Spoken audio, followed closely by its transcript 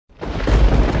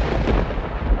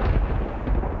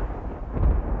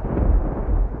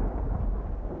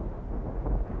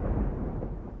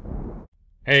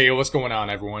Hey, what's going on,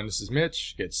 everyone? This is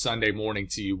Mitch. It's Sunday morning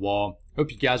to you all.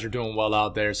 Hope you guys are doing well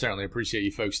out there. Certainly appreciate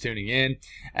you folks tuning in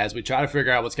as we try to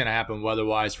figure out what's going to happen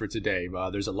weather-wise for today.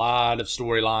 There's a lot of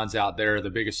storylines out there. The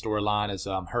biggest storyline is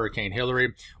Hurricane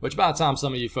Hilary, which by the time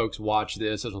some of you folks watch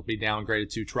this, it will be downgraded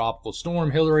to Tropical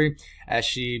Storm Hilary, as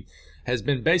she has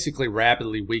been basically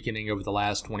rapidly weakening over the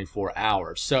last 24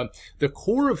 hours. So the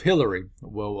core of Hilary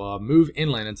will move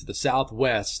inland into the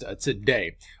southwest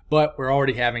today, but we're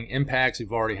already having impacts.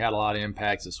 We've already had a lot of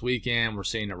impacts this weekend. We're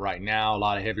seeing it right now. A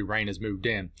lot of heavy rain has moved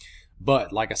in.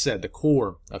 But like I said, the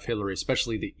core of Hilary,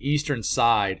 especially the eastern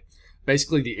side,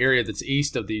 basically the area that's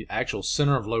east of the actual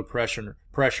center of low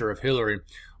pressure of Hilary,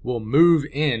 will move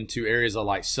into areas of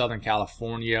like Southern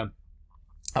California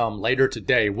later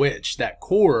today, which that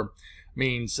core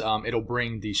means it'll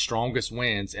bring the strongest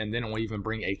winds, and then it will even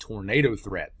bring a tornado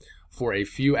threat for a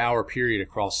few hour period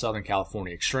across Southern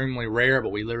California. Extremely rare,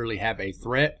 but we literally have a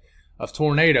threat of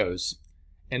tornadoes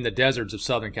in the deserts of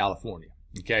Southern California.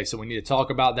 Okay, so we need to talk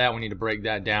about that. We need to break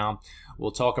that down.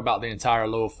 We'll talk about the entire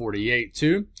lower 48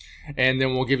 too, and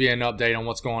then we'll give you an update on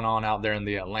what's going on out there in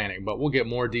the Atlantic. But we'll get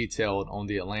more detailed on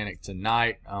the Atlantic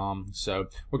tonight. So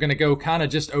we're going to go kind of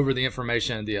just over the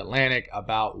information in the Atlantic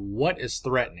about what is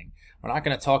threatening. We're not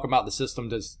going to talk about the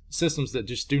systems that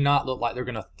just do not look like they're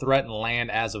going to threaten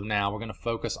land as of now. We're going to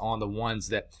focus on the ones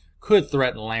that could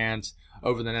threaten land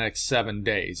over the next 7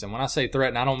 days. And when I say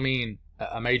threaten, I don't mean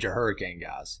a major hurricane,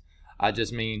 guys. I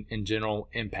just mean in general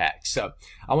impact. So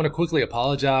I want to quickly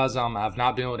apologize. I've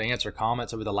not been able to answer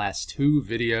comments over the last 2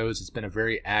 videos. It's been a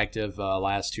very active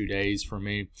last 2 days for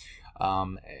me.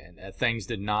 And things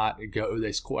did not go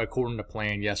according to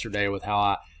plan yesterday with how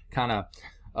I kind of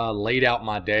laid out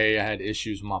my day. I had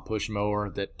issues with my push mower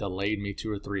that delayed me 2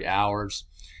 or 3 hours,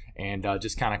 and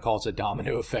just kind of caused a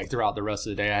domino effect throughout the rest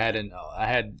of the day. I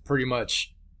had pretty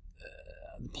much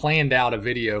planned out a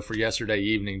video for yesterday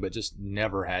evening, but just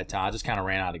never had time. I just kind of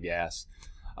ran out of gas.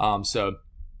 So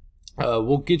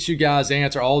we'll get you guys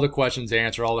answer all the questions,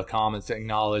 answer all the comments,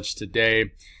 acknowledged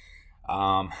today.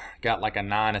 Got like a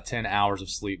 9 to 10 hours of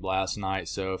sleep last night,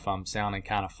 so if I'm sounding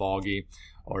kind of foggy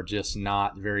or just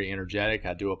not very energetic,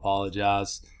 I do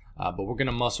apologize. But we're going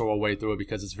to muscle our way through it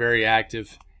because it's very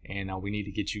active, and we need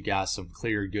to get you guys some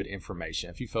clear, good information.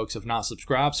 If you folks have not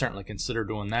subscribed, certainly consider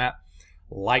doing that.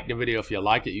 Like the video if you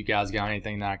like it. You guys got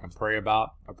anything that I can pray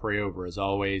about or pray over, as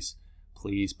always,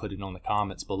 please put it on the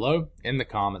comments below. In the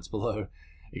comments below,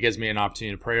 it gives me an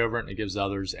opportunity to pray over it, and it gives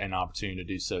others an opportunity to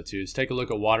do so too. Just take a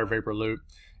look at water vapor loop,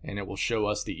 and it will show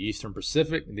us the Eastern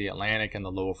Pacific, the Atlantic, and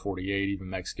the lower 48, even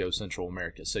Mexico, Central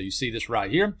America. So you see this right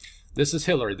here. This is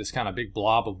Hilary, this kind of big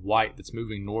blob of white that's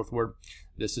moving northward.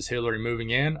 This is Hilary moving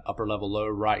in, upper level low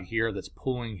right here that's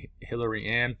pulling Hilary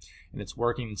in, and it's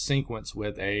working in sequence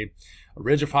with a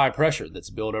ridge of high pressure that's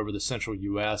built over the central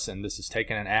U.S., and this is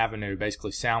taking an avenue,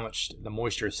 basically sandwiched, the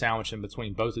moisture is sandwiched in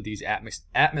between both of these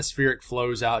atmospheric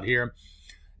flows out here,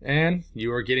 and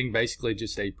you are getting basically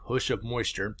just a push of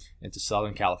moisture into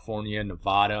Southern California,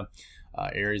 Nevada,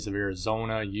 areas of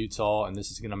Arizona, Utah, and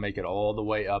this is going to make it all the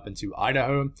way up into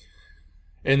Idaho,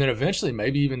 and then eventually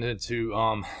maybe even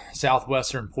into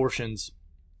southwestern portions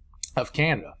of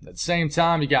Canada. At the same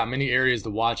time, you got many areas to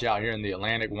watch out here in the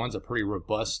Atlantic. One's a pretty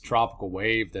robust tropical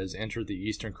wave that has entered the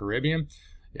eastern Caribbean.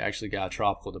 You actually got a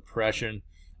tropical depression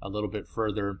a little bit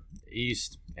further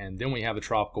east, and then we have a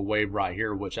tropical wave right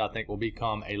here, which I think will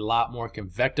become a lot more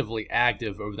convectively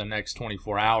active over the next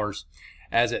 24 hours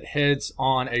as it heads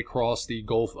on across the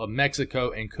Gulf of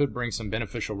Mexico and could bring some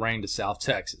beneficial rain to South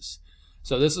Texas.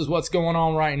 So this is what's going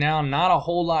on right now. Not a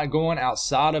whole lot going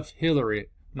outside of Hilary.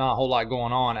 Not a whole lot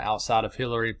going on outside of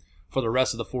Hilary for the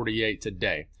rest of the 48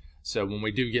 today. So when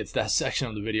we do get to that section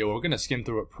of the video, we're going to skim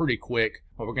through it pretty quick,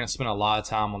 but we're going to spend a lot of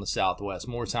time on the southwest,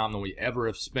 more time than we ever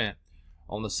have spent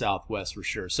on the southwest for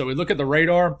sure. So we look at the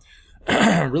radar.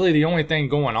 Really the only thing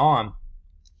going on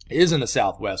is in the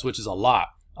southwest, which is a lot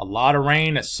of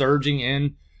rain is surging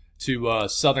in to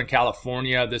Southern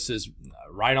California. This is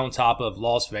right on top of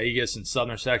Las Vegas and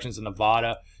southern sections of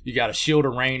Nevada. You got a shield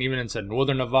of rain even into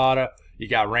northern Nevada. You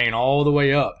got rain all the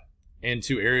way up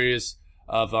into areas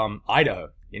of Idaho.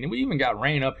 And we even got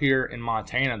rain up here in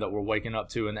Montana that we're waking up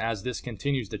to. And as this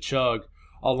continues to chug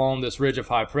along this ridge of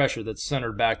high pressure that's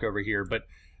centered back over here. But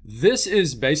this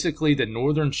is basically the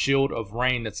northern shield of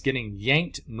rain that's getting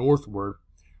yanked northward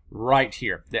right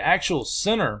here. The actual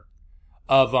center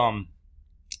of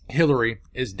Hilary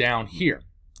is down here,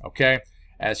 okay?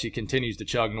 As she continues to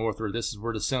chug northward, this is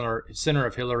where the center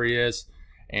of Hilary is.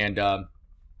 And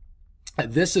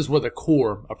this is where the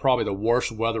core of probably the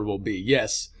worst weather will be.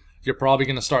 Yes, you're probably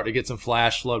going to start to get some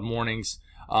flash flood warnings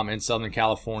in Southern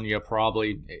California,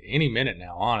 probably any minute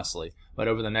now, honestly, but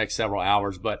over the next several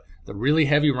hours. But the really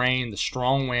heavy rain, the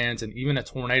strong winds, and even a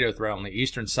tornado threat on the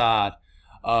eastern side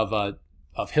of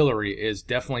Hilary is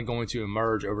definitely going to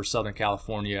emerge over Southern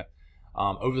California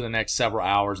over the next several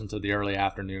hours into the early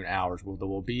afternoon hours, where there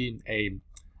will be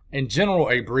in general,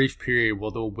 a brief period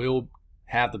where there will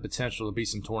have the potential to be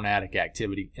some tornadic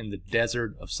activity in the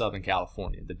desert of Southern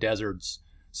California, the deserts.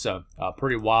 So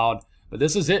pretty wild. But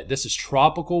this is it. This is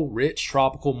tropical, rich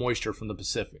tropical moisture from the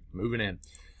Pacific moving in.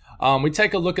 We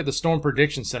take a look at the Storm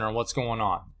Prediction Center and what's going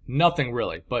on. Nothing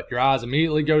really, but your eyes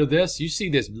immediately go to this. You see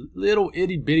this little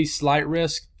itty bitty slight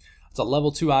risk. It's a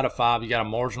level 2 out of 5. You got a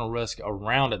marginal risk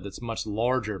around it that's much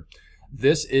larger.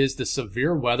 This is the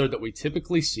severe weather that we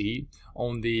typically see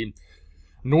on the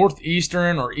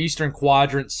northeastern or eastern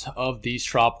quadrants of these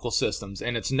tropical systems,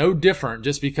 and it's no different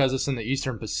just because it's in the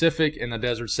eastern Pacific and the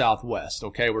desert Southwest.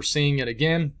 Okay, we're seeing it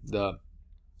again. The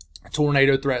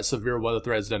tornado threat, severe weather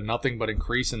threat has done nothing but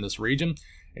increase in this region,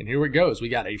 and here it goes. We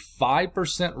got a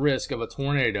 5% risk of a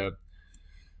tornado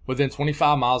within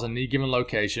 25 miles of any given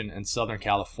location in Southern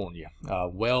California.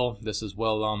 This is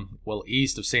well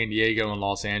east of San Diego and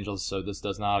Los Angeles, so this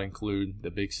does not include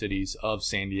the big cities of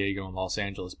San Diego and Los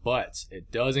Angeles, but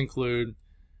it does include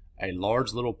a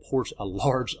large little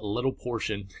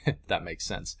portion, if that makes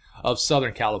sense, of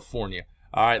Southern California.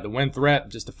 All right, the wind threat,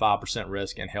 just a 5%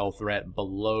 risk, and hail threat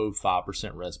below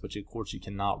 5% risk, but of course you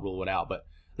cannot rule it out. But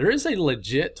there is a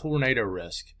legit tornado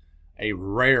risk, a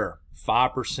rare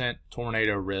 5%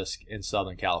 tornado risk in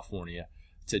Southern California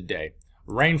today.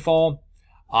 Rainfall,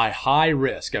 a high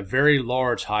risk, a very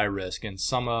large high risk in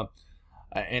some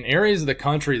in areas of the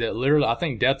country that literally, I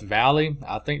think Death Valley,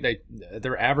 I think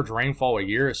their average rainfall a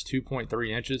year is 2.3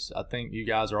 inches. I think you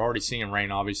guys are already seeing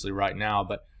rain obviously right now,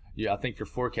 but I think you're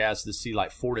forecast to see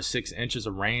like 4 to 6 inches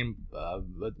of rain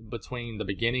between the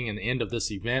beginning and the end of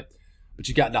this event. But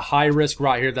you got the high risk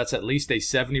right here. That's at least a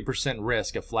 70%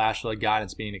 risk of flash flood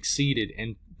guidance being exceeded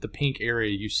in the pink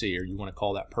area you see, or you want to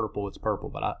call that purple, it's purple,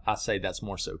 but I say that's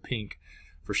more so pink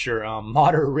for sure.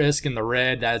 Moderate risk in the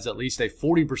red, that is at least a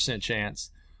 40%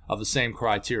 chance of the same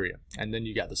criteria. And then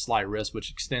you got the slight risk,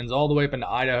 which extends all the way up into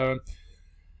Idaho.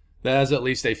 That has at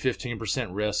least a 15%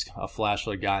 risk of flash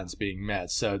flood guidance being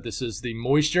met. So this is the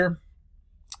moisture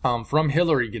from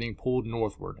Hilary getting pulled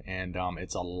northward, and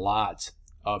it's a lot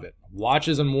of it.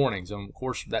 Watches and warnings, and of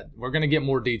course that we're going to get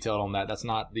more detailed on that. That's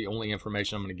not the only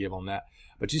information I'm going to give on that.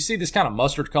 But you see this kind of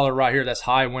mustard color right here, that's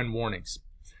high wind warnings.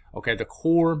 Okay, the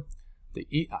core,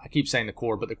 I keep saying the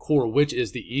core, but the core, which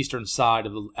is the eastern side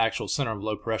of the actual center of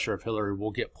low pressure of Hilary,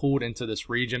 will get pulled into this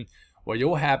region where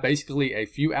you'll have basically a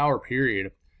few hour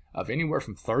period of anywhere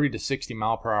from 30 to 60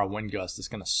 mile per hour wind gusts that's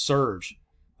going to surge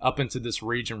up into this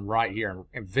region right here and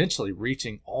eventually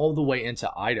reaching all the way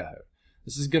into Idaho.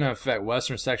 This is going to affect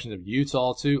western sections of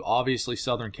Utah too, obviously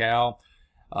Southern Cal,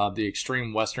 the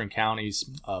extreme western counties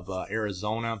of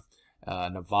Arizona,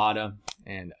 Nevada,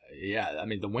 and yeah, I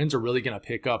mean the winds are really going to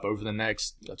pick up over the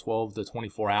next 12 to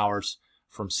 24 hours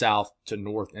from south to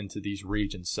north into these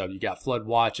regions. So you got flood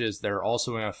watches. They're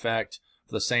also in effect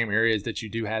for the same areas that you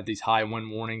do have these high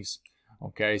wind warnings.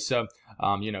 Okay, so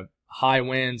high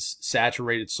winds,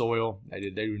 saturated soil, they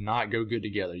do not go good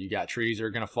together. You got trees that are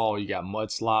going to fall, you got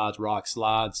mudslides, rock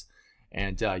slides,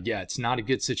 and yeah, it's not a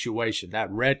good situation. That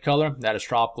red color, that is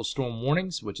tropical storm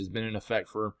warnings, which has been in effect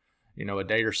for a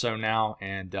day or so now,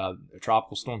 and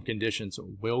tropical storm conditions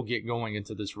will get going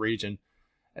into this region.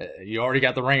 You already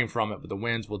got the rain from it, but the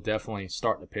winds will definitely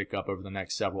start to pick up over the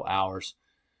next several hours.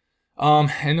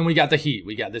 And then we got the heat.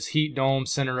 We got this heat dome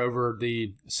centered over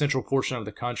the central portion of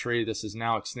the country. This is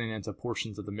now extending into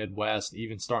portions of the Midwest,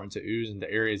 even starting to ooze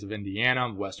into areas of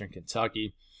Indiana, western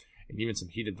Kentucky, and even some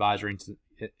heat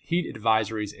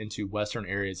advisories into western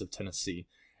areas of Tennessee.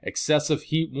 Excessive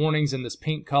heat warnings in this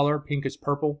pink color, pinkish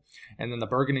purple, and then the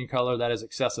burgundy color, that is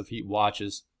excessive heat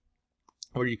watches,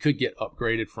 where you could get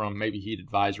upgraded from maybe heat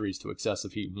advisories to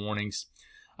excessive heat warnings.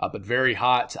 But very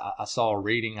hot. I saw a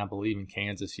reading, I believe, in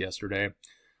Kansas yesterday,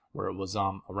 where it was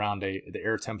around the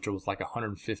air temperature was like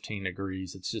 115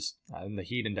 degrees. It's just, and the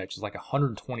heat index was like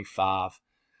 125.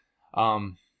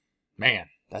 Man,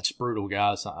 that's brutal,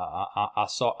 guys.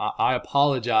 I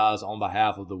apologize on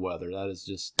behalf of the weather. That is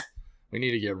just, we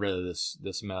need to get rid of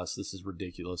this mess. This is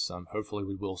ridiculous. Hopefully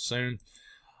we will soon.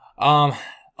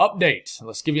 Update.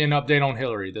 Let's give you an update on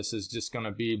Hilary. This is just going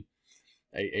to be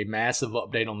a massive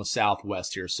update on the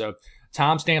Southwest here. So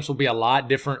timestamps will be a lot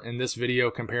different in this video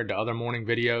compared to other morning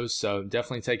videos. So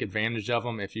definitely take advantage of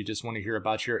them if you just want to hear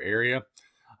about your area.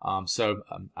 I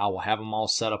will have them all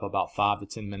set up about 5 to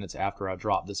 10 minutes after I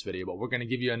drop this video. But we're going to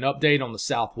give you an update on the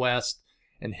Southwest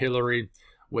and Hilary.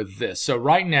 with this. So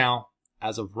right now,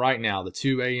 as of right now, the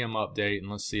 2 a.m. update, and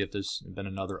let's see if there's been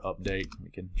another update. We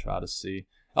can try to see.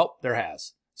 Oh, there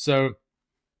has. So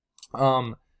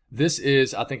this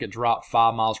is, I think it dropped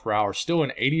 5 miles per hour. Still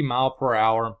an 80 mile per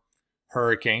hour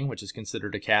hurricane, which is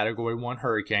considered a Category 1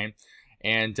 hurricane.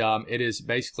 And it is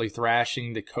basically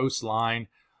thrashing the coastline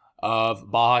of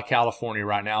Baja California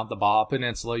right now. The Baja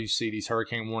Peninsula, you see these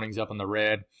hurricane warnings up in the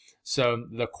red. So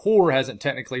the core hasn't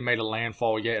technically made a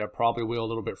landfall yet. It probably will a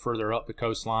little bit further up the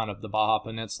coastline of the Baja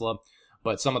Peninsula,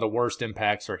 but some of the worst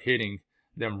impacts are hitting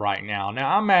them right now.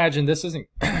 Now, I imagine this isn't,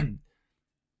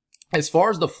 as far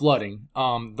as the flooding,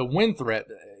 the wind threat,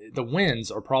 the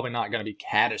winds are probably not going to be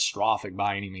catastrophic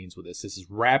by any means with this. This is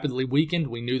rapidly weakened.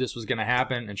 We knew this was going to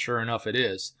happen, and sure enough, it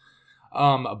is.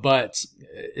 But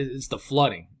it's the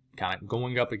flooding kind of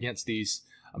going up against these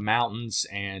mountains,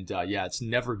 and yeah, it's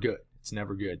never good. It's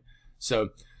never good. So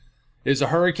it's a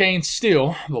hurricane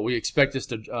still, but we expect this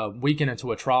to weaken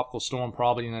into a tropical storm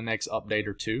probably in the next update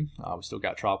or two. We still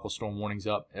got tropical storm warnings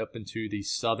up into the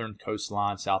southern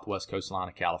coastline, southwest coastline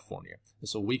of California.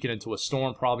 This will weaken into a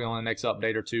storm probably on the next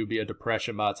update or two, be a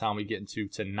depression by the time we get into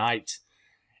tonight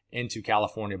into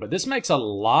California. But this makes a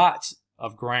lot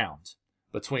of ground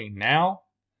between now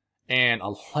and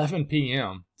 11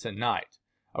 p.m. tonight,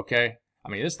 okay? I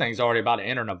mean, this thing's already about to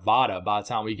enter Nevada by the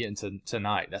time we get into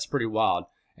tonight. That's pretty wild.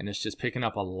 And it's just picking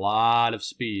up a lot of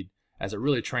speed as it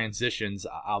really transitions,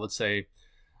 I would say.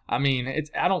 I mean,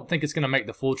 I don't think it's going to make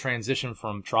the full transition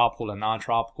from tropical to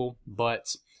non-tropical, but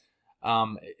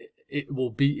it will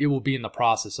be in the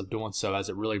process of doing so as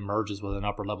it really merges with an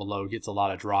upper level low, gets a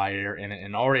lot of dry air in it,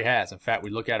 and already has. In fact, we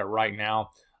look at it right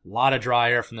now, a lot of dry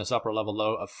air from this upper level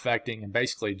low affecting and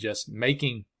basically just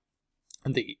making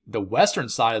the western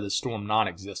side of the storm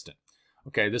non-existent.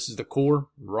 Okay, this is the core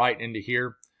right into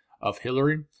here of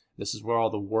Hilary. This is where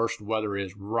all the worst weather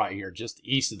is, right here, just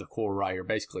east of the core right here,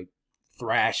 basically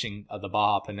thrashing of the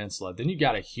Baja Peninsula. Then you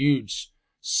got a huge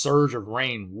surge of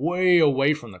rain way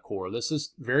away from the core. This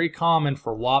is very common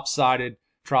for lopsided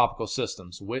tropical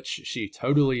systems, which she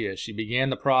totally is. She began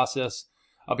the process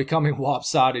of becoming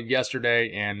lopsided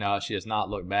yesterday, and she has not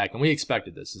looked back. And we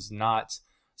expected this. This is not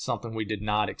something we did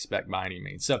not expect by any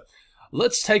means. So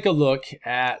let's take a look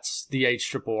at the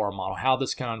HRRR model, how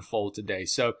this can unfold today.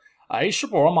 So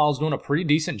HRRR model is doing a pretty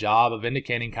decent job of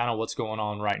indicating kind of what's going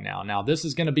on right now. Now, this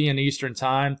is going to be in Eastern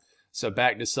time, so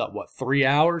back this up, what, 3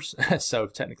 hours? So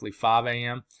technically 5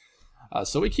 a.m.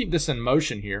 So we keep this in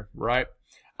motion here, right?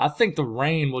 I think the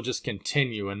rain will just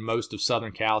continue in most of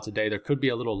Southern Cal today. There could be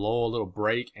a little lull, a little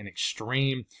break in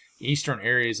extreme eastern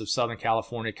areas of Southern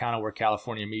California, kind of where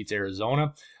California meets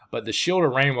Arizona. But the shield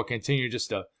of rain will continue just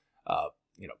to,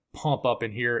 pump up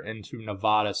in here into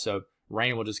Nevada. So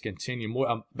rain will just continue.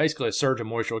 Basically, a surge of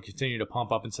moisture will continue to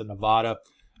pump up into Nevada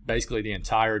basically the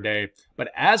entire day.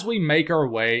 But as we make our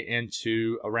way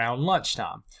into around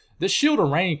lunchtime, this shield of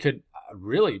rain could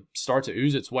really start to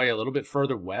ooze its way a little bit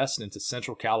further west into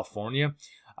central California.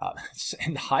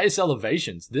 In the highest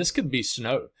elevations, this could be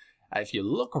snow. If you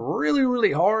look really,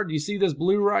 really hard, you see this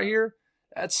blue right here?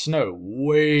 That's snow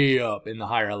way up in the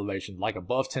higher elevation, like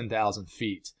above 10,000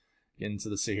 feet into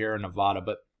the Sierra Nevada.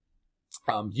 But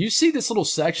you see this little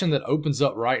section that opens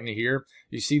up right into here.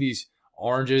 You see these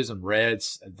oranges and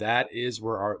reds. That is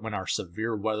where when our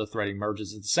severe weather threat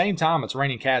emerges. At the same time, it's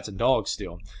raining cats and dogs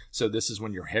still. So this is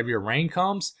when your heavier rain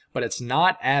comes, but it's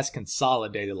not as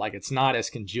consolidated, like it's not as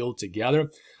congealed together.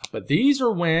 But these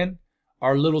are when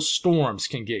our little storms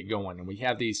can get going. And we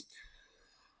have these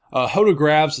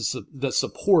hodographs that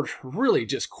support really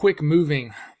just quick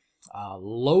moving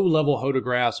low-level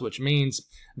hodographs, which means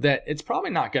that it's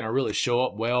probably not going to really show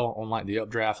up well on like the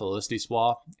updraft Felicity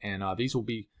swath. And these will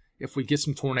be, if we get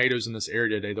some tornadoes in this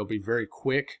area today, they'll be very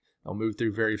quick. They'll move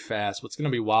through very fast. What's going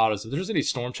to be wild is if there's any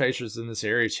storm chasers in this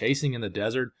area chasing in the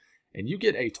desert and you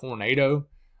get a tornado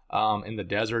in the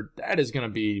desert, that is going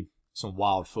to be some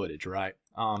wild footage, right?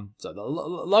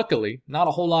 Luckily, not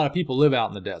a whole lot of people live out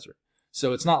in the desert.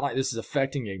 So it's not like this is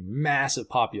affecting a massive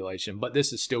population, but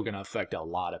this is still going to affect a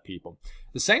lot of people.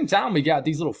 At the same time, we got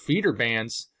these little feeder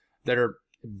bands that are,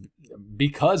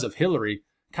 because of Hilary,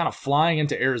 kind of flying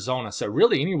into Arizona. So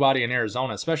really anybody in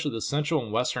Arizona, especially the central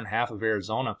and western half of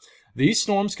Arizona, these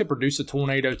storms could produce a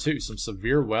tornado too. Some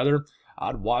severe weather.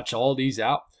 I'd watch all these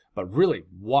out, but really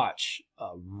watch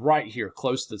right here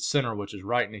close to the center, which is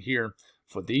right into here,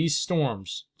 for these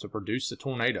storms to produce a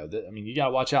tornado. I mean, you got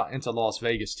to watch out into Las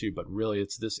Vegas too, but really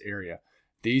it's this area.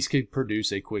 These could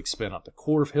produce a quick spin up. The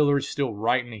core of Hilary is still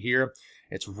right into here.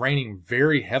 It's raining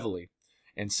very heavily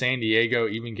in San Diego,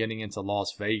 even getting into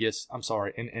Las Vegas. I'm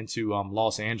sorry, into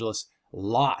Los Angeles.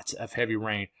 Lot of heavy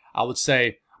rain. I would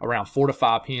say around 4 to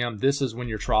 5 p.m., this is when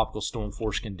your tropical storm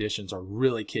force conditions are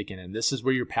really kicking in. This is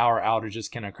where your power outages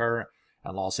can occur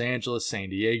in Los Angeles, San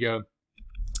Diego.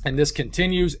 And this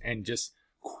continues and just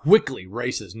quickly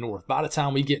races north. By the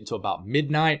time we get into about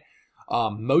midnight,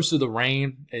 most of the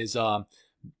rain is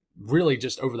really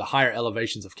just over the higher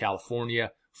elevations of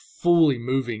California, fully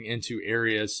moving into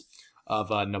areas of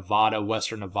Nevada,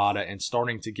 western Nevada, and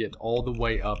starting to get all the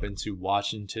way up into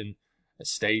Washington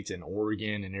State and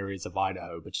Oregon and areas of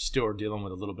Idaho. But you still are dealing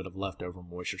with a little bit of leftover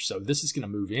moisture. So this is going to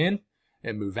move in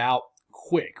and move out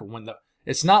quick.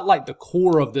 It's not like the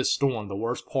core of this storm, the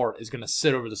worst part, is going to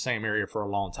sit over the same area for a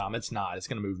long time. It's not. It's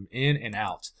going to move in and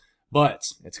out. But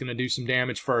it's going to do some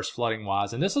damage first,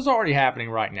 flooding-wise. And this is already happening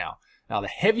right now. Now, the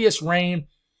heaviest rain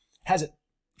hasn't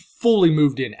fully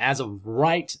moved in as of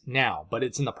right now, but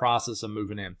it's in the process of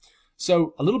moving in.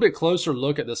 So a little bit closer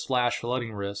look at this flash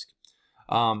flooding risk.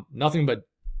 Nothing but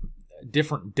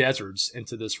different deserts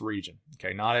into this region.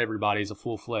 Okay, not everybody is a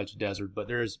full-fledged desert, but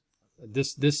there's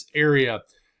this area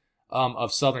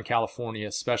of Southern California,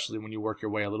 especially when you work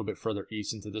your way a little bit further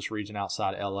east into this region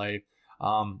outside LA.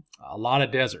 A lot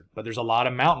of desert, but there's a lot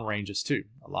of mountain ranges too.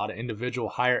 A lot of individual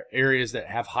higher areas that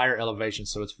have higher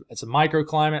elevations. So it's a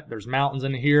microclimate. There's mountains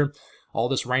in here. All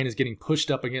this rain is getting pushed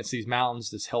up against these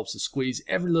mountains. This helps to squeeze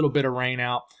every little bit of rain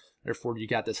out. Therefore, you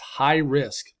got this high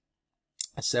risk,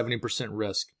 a 70%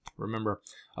 risk, remember,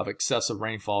 of excessive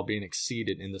rainfall being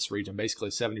exceeded in this region. Basically,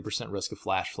 70% risk of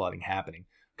flash flooding happening.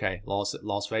 Okay,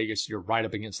 Las Vegas, you're right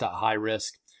up against that high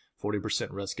risk, 40%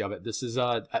 risk of it. This is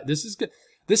good.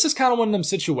 This is kind of one of them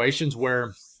situations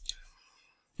where,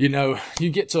 you know, you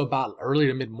get to about early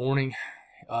to mid-morning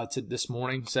to this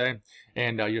morning, say,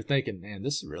 and you're thinking, man,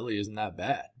 this really isn't that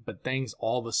bad. But things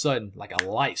all of a sudden, like a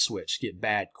light switch, get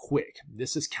bad quick.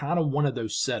 This is kind of one of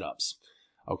those setups,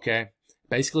 okay?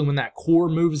 Basically, when that core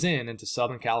moves into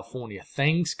Southern California,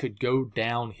 things could go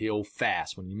downhill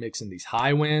fast when you mix in these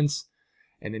high winds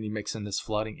and then you mix in this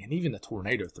flooding and even the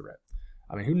tornado threat.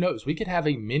 I mean, who knows? We could have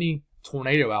a mini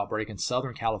tornado outbreak in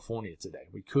Southern California today.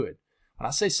 We could. When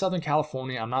I say Southern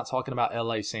California, I'm not talking about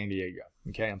LA, San Diego.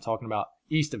 Okay, I'm talking about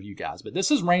east of you guys. But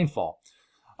this is rainfall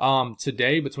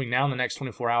today between now and the next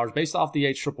 24 hours based off the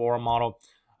HRRR model.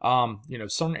 You know,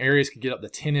 certain areas could get up to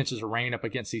 10 inches of rain up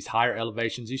against these higher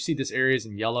elevations. You see this areas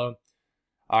in yellow.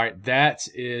 All right, that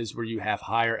is where you have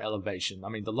higher elevation. I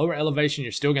mean, the lower elevation,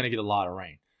 you're still going to get a lot of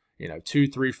rain. You know, 2,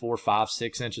 3, 4, 5,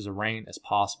 6 inches of rain is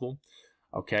possible.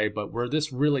 Okay, but where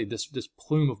this really, this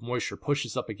plume of moisture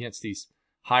pushes up against these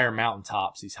higher mountain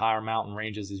tops, these higher mountain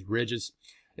ranges, these ridges,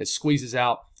 it squeezes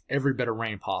out every bit of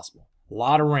rain possible. A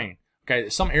lot of rain. Okay,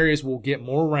 some areas will get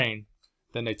more rain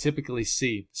than they typically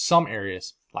see. Some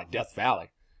areas, like Death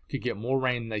Valley, could get more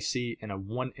rain than they see in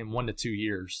 1 to 2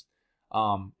 years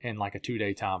in like a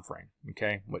 2-day time frame.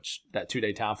 Okay, which that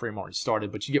 2-day time frame already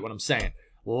started, but you get what I'm saying.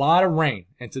 A lot of rain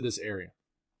into this area.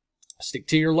 Stick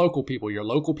to your local people. Your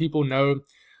local people know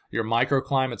your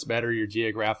microclimate's better, your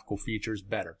geographical features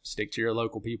better. Stick to your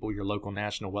local people, your local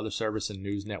National Weather Service and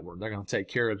News Network. They're going to take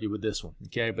care of you with this one.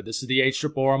 Okay, but this is the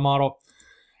HRRR model.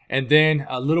 And then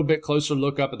a little bit closer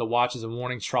look up at the watches and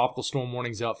warnings. Tropical storm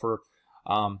warnings up for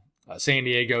San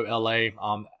Diego, LA.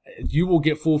 You will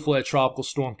get full-fledged tropical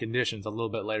storm conditions a little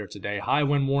bit later today. High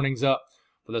wind warnings up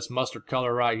for this mustard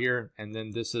color right here. And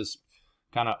then this is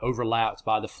kind of overlapped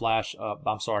by the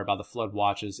by the flood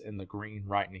watches in the green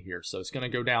right in here. So it's going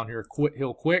to go down here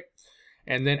quick.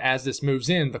 And then as this moves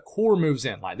in, the core moves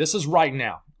in. Like this is right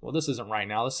now. Well, this isn't right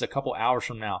now. This is a couple hours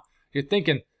from now. You're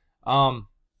thinking,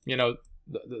 you know,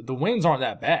 the winds aren't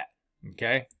that bad.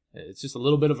 Okay. It's just a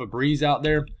little bit of a breeze out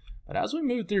there. But as we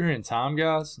move through here in time,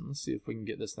 guys, let's see if we can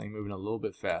get this thing moving a little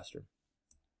bit faster.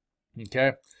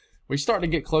 Okay. We start to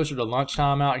get closer to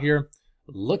lunchtime out here.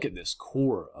 Look at this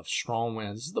core of strong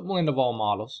winds. This is the blend of all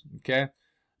models, okay?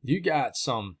 You got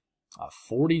some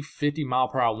 40, 50 mile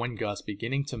per hour wind gusts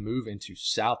beginning to move into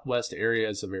southwest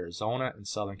areas of Arizona and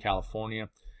Southern California,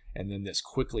 and then this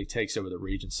quickly takes over the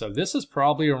region. So this is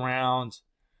probably around,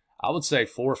 I would say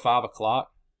 4 or 5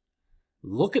 o'clock.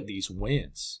 Look at these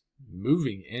winds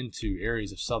moving into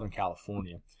areas of Southern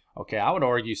California. Okay, I would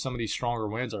argue some of these stronger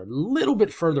winds are a little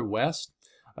bit further west,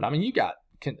 but I mean, you got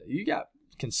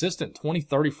consistent 20,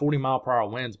 30, 40 mile per hour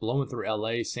winds blowing through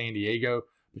LA, San Diego,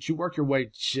 but you work your way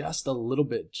just a little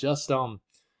bit, just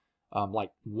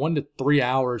like 1 to 3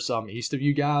 hours east of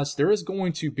you guys. There is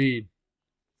going to be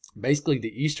basically the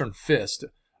eastern fist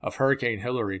of Hurricane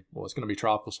Hilary. Well, it's going to be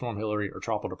Tropical Storm Hilary or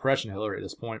Tropical Depression Hilary at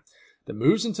this point, that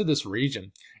moves into this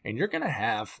region, and you're going to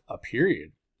have a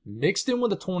period mixed in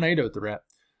with a tornado threat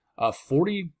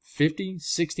 40, 50,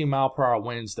 60 mile per hour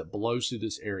winds that blows through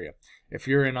this area. If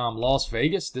you're in Las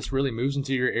Vegas, this really moves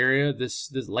into your area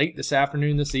this late this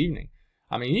afternoon, this evening.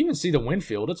 I mean, you even see the wind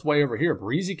field. It's way over here.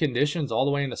 Breezy conditions all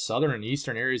the way into southern and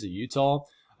eastern areas of Utah,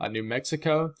 New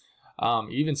Mexico,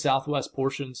 even southwest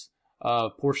portions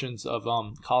of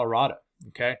Colorado.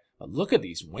 Okay, but look at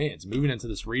these winds moving into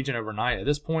this region overnight. At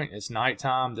this point, it's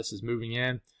nighttime. This is moving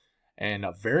in, and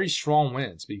very strong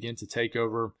winds begin to take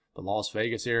over the Las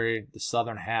Vegas area, the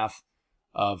southern half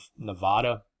of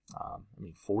Nevada. I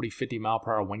mean, 40, 50 mile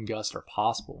per hour wind gusts are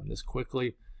possible, and this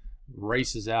quickly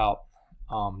races out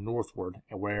northward,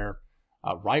 where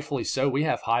rightfully so, we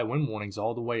have high wind warnings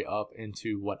all the way up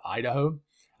into Idaho.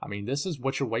 I mean, this is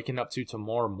what you're waking up to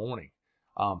tomorrow morning.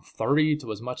 30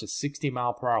 to as much as 60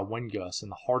 mile per hour wind gusts in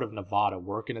the heart of Nevada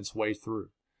working its way through.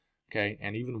 Okay,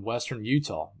 and even western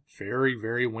Utah, very,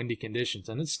 very windy conditions,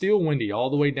 and it's still windy all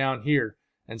the way down here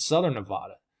in southern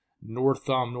Nevada,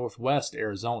 northwest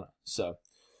Arizona. So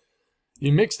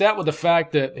you mix that with the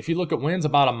fact that if you look at winds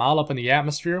about a mile up in the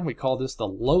atmosphere, we call this the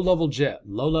low-level jet,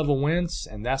 low-level winds,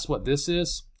 and that's what this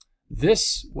is.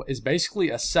 This is basically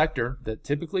a sector that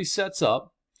typically sets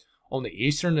up on the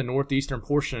eastern to northeastern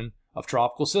portion of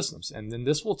tropical systems, and then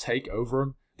this will take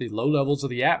over the low levels of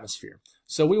the atmosphere.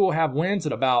 So we will have winds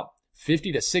at about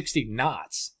 50 to 60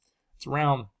 knots. It's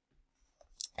around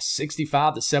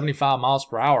 65 to 75 miles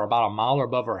per hour, about a mile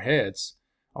above our heads.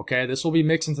 Okay, this will be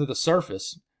mixing to the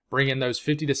surface, bringing those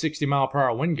 50 to 60 mile per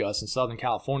hour wind gusts in Southern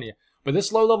California. But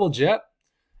this low-level jet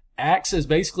acts as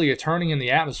basically a turning in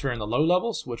the atmosphere in the low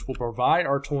levels, which will provide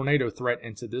our tornado threat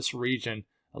into this region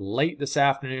late this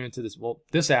afternoon into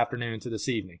this afternoon into this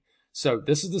evening. So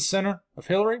this is the center of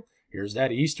Hilary. Here's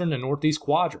that eastern and northeast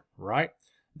quadrant, right?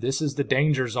 This is the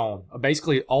danger zone.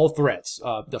 Basically all threats,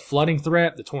 the flooding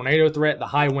threat, the tornado threat, the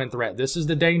high wind threat. This is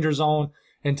the danger zone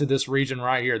into this region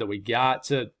right here that we got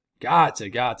to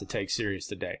take serious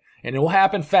today. And it will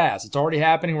happen fast. It's already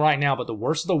happening right now, but the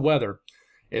worst of the weather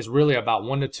is really about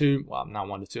 1 to 2, well, not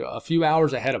 1 to 2, a few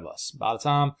hours ahead of us. By the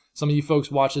time some of you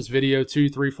folks watch this video 2,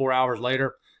 3, 4 hours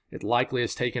later, it likely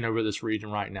has taken over this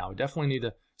region right now. We definitely need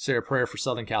to say a prayer for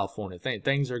Southern California.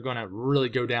 Things are going to really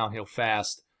go downhill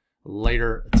fast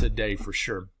later today for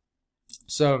sure.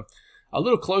 So a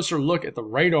little closer look at the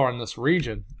radar in this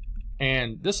region,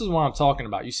 and this is what I'm talking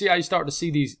about. You see how you start to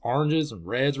see these oranges and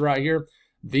reds right here?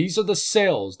 These are the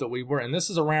cells that we were, and this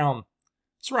is around,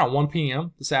 it's around 1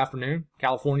 p.m. this afternoon,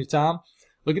 California time.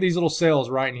 Look at these little cells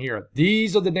right in here.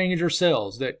 These are the danger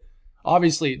cells that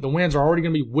obviously the winds are already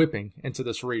going to be whipping into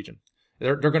this region.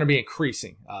 They're going to be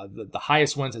increasing. The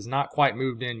highest winds has not quite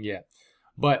moved in yet.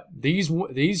 But these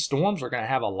storms are going to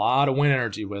have a lot of wind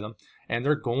energy with them, and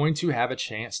they're going to have a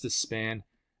chance to spin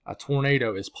a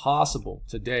tornado is possible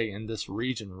today in this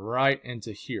region right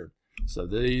into here. So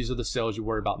these are the cells you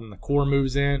worry about. Then the core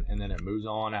moves in, and then it moves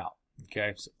on out.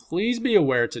 Okay, so please be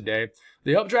aware today.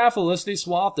 The updraft velocity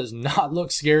swath does not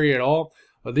look scary at all,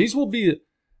 but these will be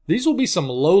some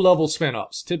low-level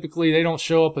spin-ups. Typically, they don't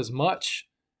show up as much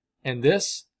in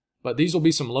this, but these will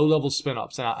be some low-level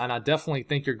spin-ups, and I definitely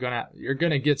think you're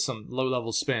gonna get some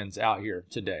low-level spins out here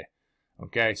today.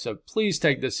 Okay, so please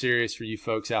take this serious for you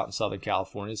folks out in Southern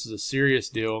California. This is a serious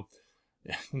deal.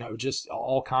 You know, just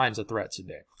all kinds of threats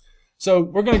today. So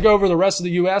we're going to go over the rest of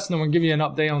the U.S., and then we'll give you an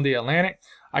update on the Atlantic.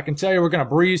 I can tell you we're going to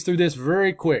breeze through this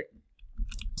very quick.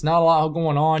 It's not a lot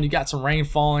going on. You got some rain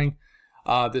falling.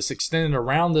 This extended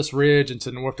around this ridge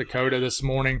into North Dakota this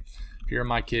morning. If you're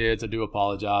my kids, I do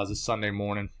apologize. It's Sunday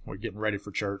morning. We're getting ready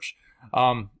for church.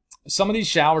 Some of these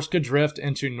showers could drift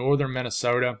into northern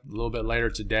Minnesota a little bit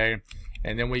later today.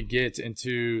 And then we get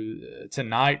into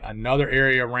tonight, another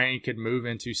area of rain could move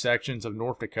into sections of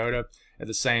North Dakota. At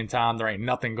the same time, there ain't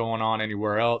nothing going on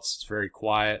anywhere else. It's very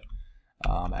quiet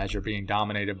as you're being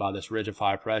dominated by this ridge of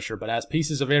high pressure. But as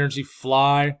pieces of energy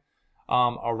fly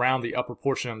around the upper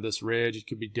portion of this ridge, you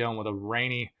could be dealing with a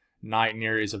rainy night in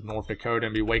areas of North Dakota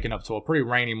and be waking up to a pretty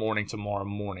rainy morning tomorrow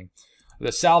morning.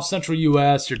 The south central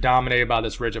U.S., you're dominated by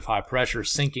this ridge of high pressure,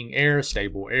 sinking air,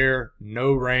 stable air,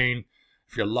 no rain.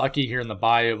 If you're lucky here in the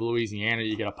Bayou of Louisiana,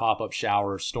 you get a pop-up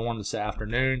shower or storm this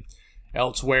afternoon.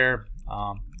 Elsewhere,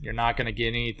 you're not going to get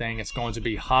anything. It's going to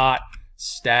be hot,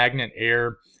 stagnant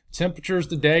air. Temperatures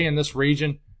today in this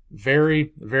region,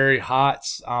 very, very hot.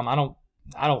 I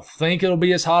don't think it'll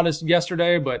be as hot as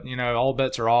yesterday, but you know, all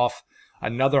bets are off.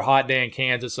 Another hot day in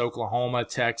Kansas, Oklahoma,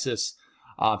 Texas.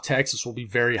 Texas will be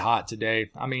very hot today.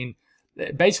 I mean,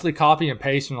 basically copy and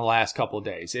paste from the last couple of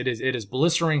days. It is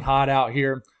blistering hot out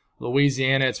here.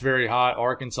 Louisiana, it's very hot.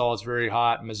 Arkansas is very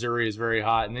hot. Missouri is very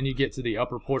hot. And then you get to the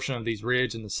upper portion of these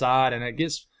ridges and the side, and it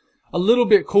gets a little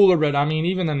bit cooler, but I mean,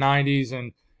 even the 90s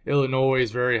and Illinois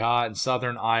is very hot, and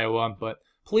southern Iowa. But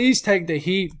please take the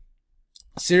heat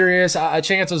serious.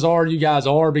 Chances are you guys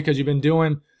are, because you've been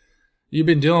dealing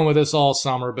with this all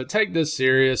summer. But take this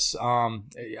serious. I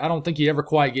don't think you ever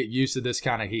quite get used to this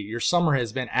kind of heat. Your summer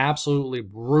has been absolutely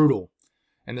brutal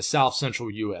in the south central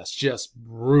U.S. Just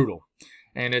brutal,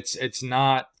 and it's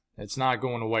not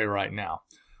going away right now.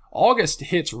 August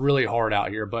hits really hard out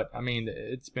here, but I mean,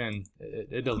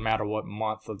 it doesn't matter what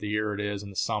month of the year it is in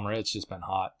the summer. It's just been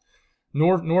hot.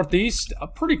 Northeast,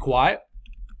 pretty quiet.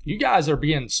 You guys are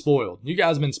being spoiled. You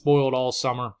guys have been spoiled all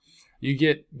summer. You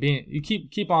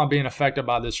keep on being affected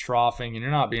by this troughing, and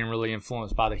you're not being really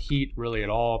influenced by the heat really at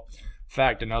all. In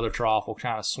fact, another trough will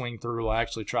kind of swing through. Will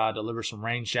actually try to deliver some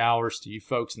rain showers to you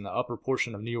folks in the upper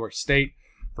portion of New York State,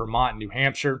 Vermont, and New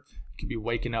Hampshire. You could be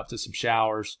waking up to some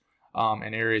showers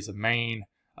in areas of Maine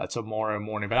tomorrow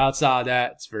morning. But outside of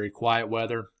that, it's very quiet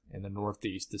weather in the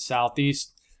Northeast. The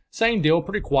Southeast, same deal,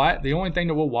 pretty quiet. The only thing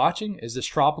that we're watching is this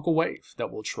tropical wave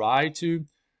that will try to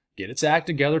get its act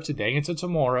together today into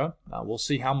tomorrow. We'll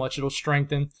see how much it'll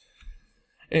strengthen.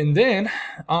 And then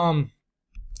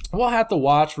we'll have to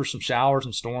watch for some showers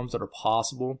and storms that are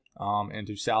possible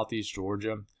into southeast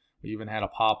Georgia. We even had a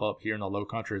pop-up here in the low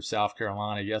country of South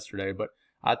Carolina yesterday. But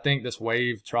I think this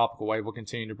tropical wave, will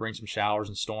continue to bring some showers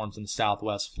and storms in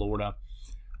southwest Florida.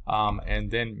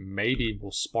 And then maybe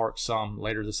we'll spark some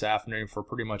later this afternoon for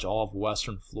pretty much all of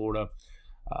western Florida.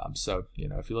 So,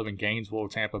 if you live in Gainesville,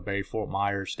 Tampa Bay, Fort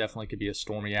Myers, definitely could be a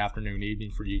stormy afternoon,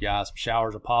 evening for you guys. Some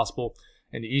showers are possible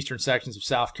in the eastern sections of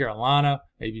South Carolina,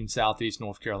 maybe in southeast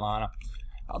North Carolina.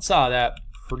 Outside of that,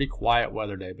 pretty quiet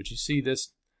weather day. But you see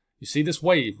this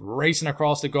wave racing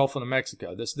across the Gulf of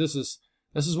Mexico. This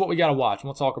is what we got to watch. And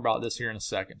we'll talk about this here in a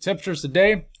second. Temperatures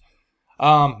today,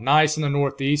 nice in the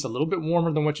Northeast, a little bit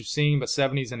warmer than what you've seen, but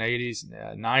 70s and 80s,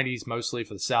 90s mostly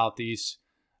for the Southeast.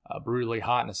 Brutally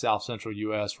hot in the south central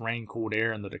U.S. Rain, cooled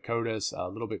air in the Dakotas. A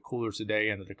little bit cooler today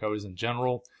in the Dakotas in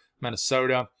general.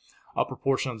 Minnesota, upper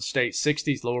portion of the state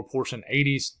 60s, lower portion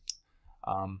 80s.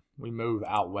 We move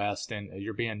out west, and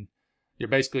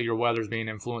your weather's being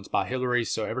influenced by Hilary,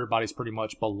 so everybody's pretty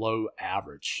much below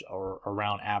average or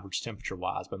around average temperature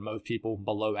wise. But most people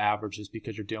below average is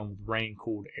because you're dealing with rain,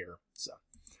 cooled air. So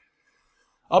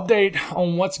update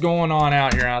on what's going on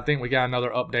out here. And I think we got another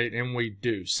update, and we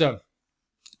do. So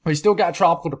we still got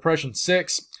Tropical Depression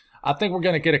 6. I think we're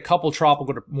going to get a couple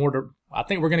I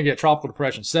think we're going to get Tropical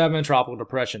Depression 7, Tropical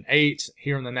Depression 8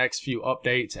 here in the next few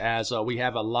updates, as we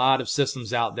have a lot of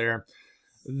systems out there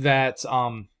that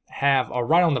are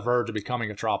right on the verge of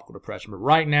becoming a tropical depression. But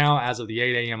right now, as of the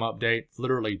 8 a.m. update,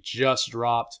 literally just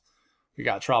dropped, we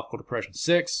got Tropical Depression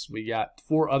 6. We got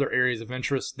 4 other areas of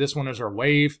interest. This one is our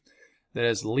wave that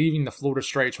is leaving the Florida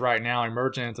Straits right now,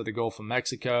 emerging into the Gulf of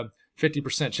Mexico.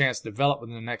 50% chance to develop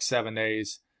within the next 7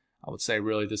 days. I would say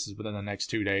really this is within the next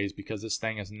 2 days, because this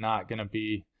thing is not going to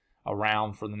be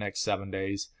around for the next 7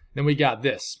 days. Then we got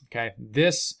this, okay?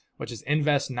 This, which is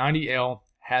Invest 90L,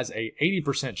 has a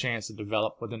 80% chance to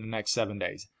develop within the next 7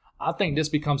 days. I think this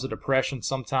becomes a depression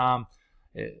sometime.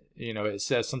 It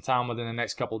says sometime within the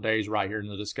next couple of days right here in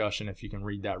the discussion, if you can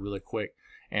read that really quick.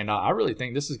 And I really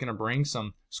think this is going to bring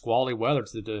some squally weather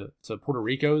to Puerto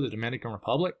Rico, the Dominican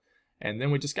Republic. And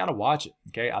then we just got to watch it,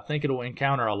 okay? I think it'll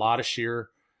encounter a lot of shear,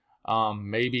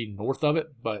 maybe north of it.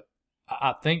 But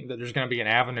I think that there's going to be an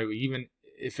avenue, even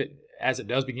as it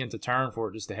does begin to turn, for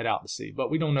it just to head out to sea. But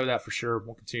we don't know that for sure.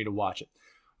 We'll continue to watch it.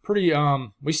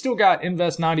 We still got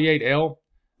Invest 98L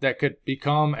that could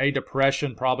become a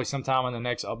depression probably sometime in the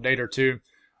next update or two.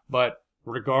 But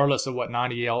regardless of what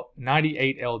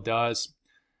 98L does,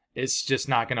 it's just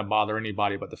not going to bother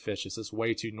anybody but the fishes. It's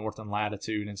way too north in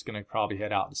latitude, and it's going to probably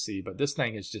head out to sea. But this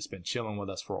thing has just been chilling with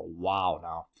us for a while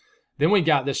now. Then we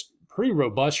got this pretty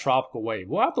robust tropical wave.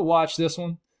 We'll have to watch this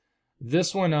one.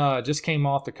 This one just came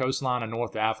off the coastline of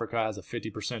North Africa, has a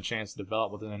 50% chance to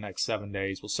develop within the next 7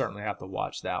 days. We'll certainly have to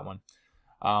watch that one.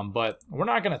 But we're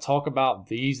not going to talk about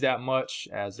these that much,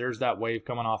 as there's that wave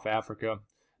coming off Africa.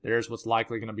 There's what's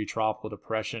likely going to be Tropical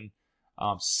Depression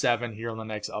 7 here on the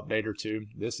next update or two.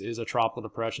 This is a tropical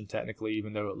depression technically,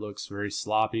 even though it looks very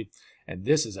sloppy. And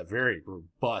this is a very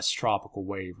robust tropical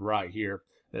wave right here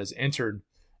that has entered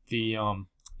the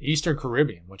Eastern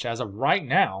Caribbean, which as of right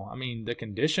now, I mean, the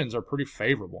conditions are pretty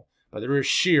favorable. But there is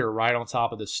shear right on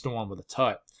top of this storm with a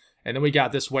tut. And then we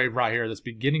got this wave right here that's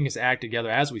beginning its act together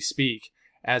as we speak,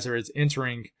 as it is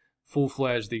entering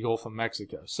full-fledged the Gulf of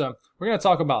Mexico. So we're going to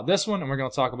talk about this one, and we're going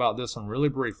to talk about this one really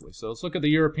briefly. So let's look at the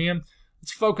European.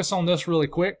 Let's focus on this really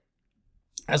quick.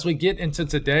 As we get into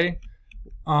today,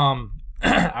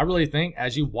 I really think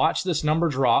as you watch this number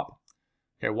drop,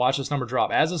 Okay, watch this number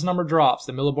drop. As this number drops,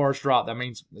 the millibars drop. That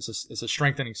means it's a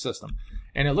strengthening system.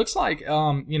 And it looks like,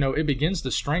 you know, it begins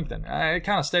to strengthen. It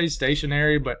kind of stays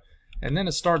stationary, and then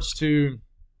it starts to,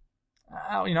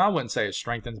 you know, I wouldn't say it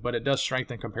strengthens, but it does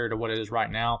strengthen compared to what it is right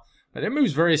now. But it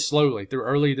moves very slowly through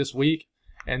early this week.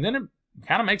 And then it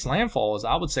kind of makes landfall. As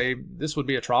I would say, this would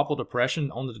be a tropical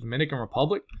depression on the Dominican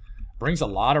Republic. Brings a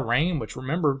lot of rain, which,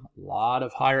 remember, a lot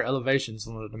of higher elevations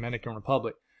in the Dominican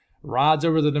Republic. Rides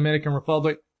over the Dominican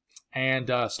Republic and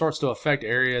starts to affect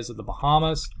areas of the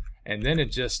Bahamas. And then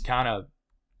it just kind of,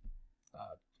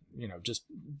 you know, just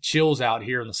chills out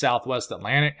here in the Southwest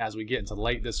Atlantic as we get into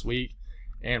late this week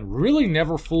and really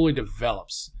never fully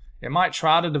develops. It might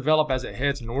try to develop as it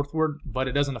heads northward, but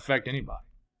it doesn't affect anybody.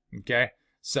 Okay?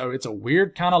 So it's a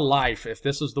weird kind of life if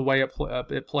this is the way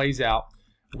it plays out.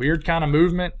 Weird kind of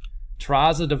movement.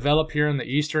 Tries to develop here in the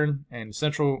eastern and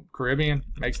central Caribbean,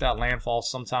 makes that landfall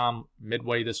sometime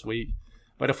midway this week.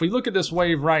 But if we look at this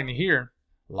wave right in here,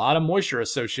 a lot of moisture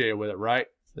associated with it, right?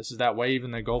 This is that wave in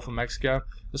the Gulf of Mexico.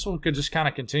 This one could just kind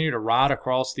of continue to ride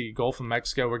across the Gulf of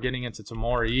Mexico. We're getting into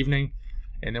tomorrow evening,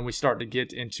 and then we start to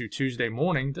get into Tuesday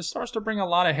morning. This starts to bring a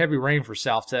lot of heavy rain for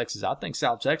South Texas. I think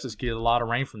South Texas get a lot of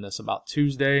rain from this about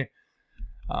Tuesday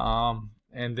and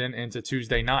then into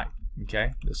Tuesday night.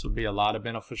 Okay, this would be a lot of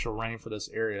beneficial rain for this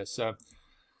area. So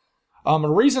the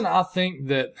reason I think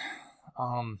that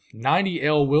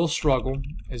 90L will struggle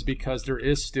is because there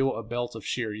is still a belt of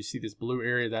shear. You see this blue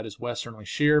area that is westernly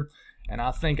shear, and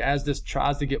I think as this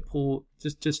tries to get pulled,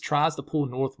 just tries to pull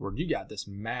northward, you got this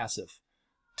massive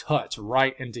touch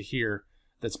right into here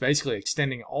that's basically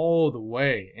extending all the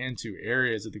way into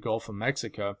areas of the Gulf of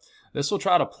Mexico. This will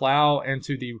try to plow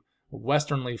into the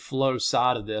westernly flow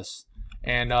side of this.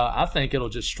 And I think it'll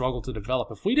just struggle to develop.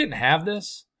 If we didn't have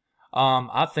this,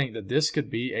 I think that this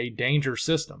could be a danger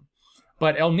system.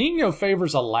 But El Nino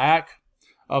favors a lack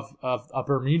of a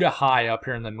Bermuda high up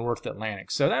here in the North Atlantic.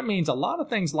 So that means a lot of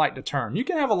things like to turn. You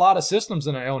can have a lot of systems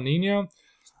in an El Nino,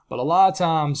 but a lot of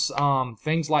times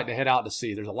things like to head out to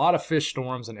sea. There's a lot of fish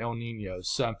storms and El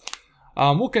Ninos. So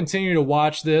we'll continue to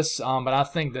watch this, but I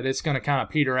think that it's going to kind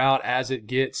of peter out as it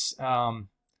gets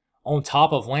on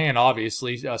top of land,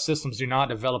 obviously. Systems do not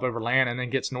develop over land and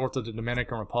then gets north of the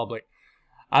Dominican Republic.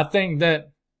 I think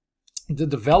that the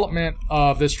development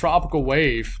of this tropical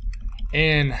wave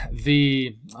in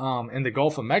the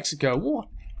Gulf of Mexico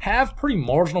will have pretty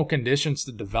marginal conditions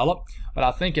to develop, but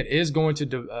I think it is going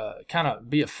to kind of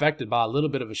be affected by a little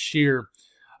bit of a shear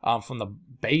from the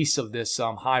base of this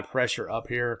high pressure up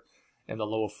here in the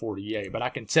lower 48. But I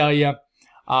can tell you,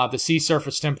 the sea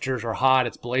surface temperatures are hot.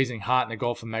 It's blazing hot in the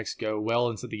Gulf of Mexico, well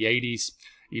into the 80s,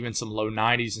 even some low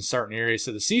 90s in certain areas.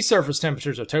 So the sea surface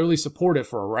temperatures are totally supportive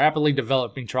for a rapidly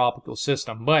developing tropical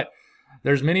system. But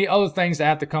there's many other things that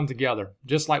have to come together.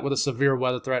 Just like with a severe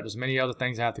weather threat, there's many other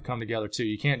things that have to come together too.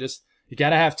 You can't just, you got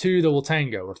to have two that will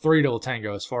tango or three that will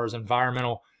tango as far as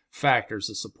environmental factors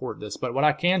to support this. But what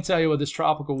I can tell you with this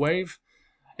tropical wave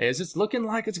is it's looking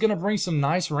like it's going to bring some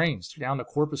nice rains down to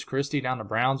Corpus Christi, down to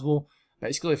Brownsville.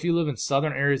 Basically, if you live in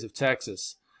southern areas of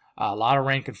Texas, a lot of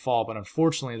rain could fall, but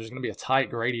unfortunately, there's going to be a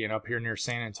tight gradient up here near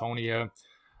San Antonio,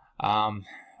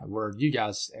 where you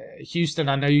guys, Houston,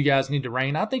 I know you guys need to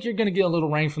rain. I think you're going to get a little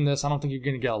rain from this. I don't think you're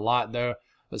going to get a lot, though.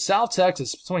 But South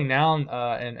Texas, between now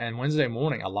and Wednesday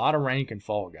morning, a lot of rain can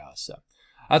fall, guys. So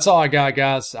that's all I got,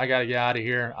 guys. I got to get out of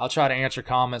here. I'll try to answer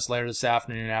comments later this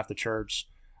afternoon after church.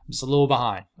 I'm just a little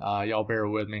behind. Y'all bear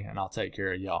with me, and I'll take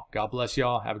care of y'all. God bless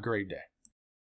y'all. Have a great day.